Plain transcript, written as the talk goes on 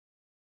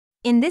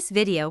In this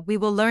video we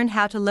will learn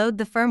how to load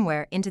the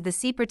firmware into the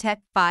SIPROTEC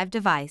 5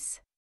 device.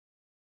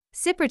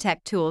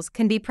 SIPROTEC tools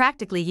can be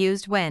practically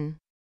used when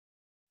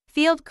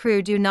field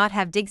crew do not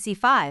have DIGSI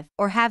 5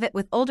 or have it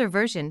with older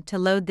version to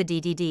load the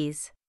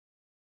DDDs.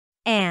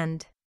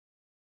 And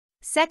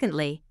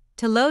secondly,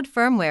 to load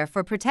firmware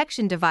for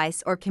protection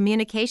device or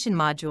communication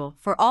module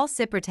for all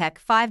SIPROTEC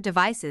 5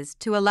 devices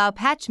to allow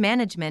patch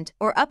management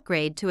or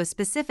upgrade to a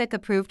specific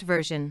approved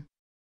version.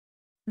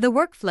 The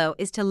workflow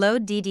is to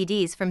load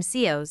DDDs from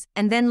COs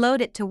and then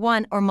load it to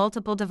one or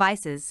multiple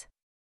devices.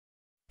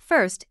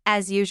 First,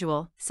 as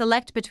usual,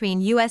 select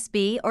between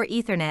USB or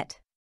Ethernet.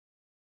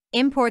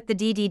 Import the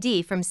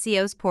DDD from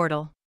CO's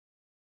portal.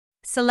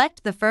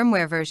 Select the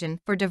firmware version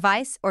for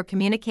device or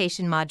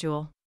communication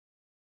module.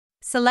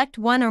 Select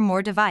one or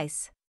more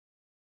device.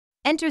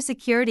 Enter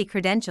security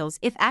credentials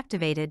if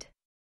activated.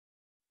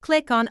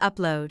 Click on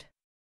Upload.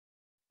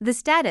 The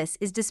status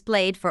is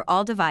displayed for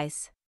all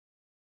device.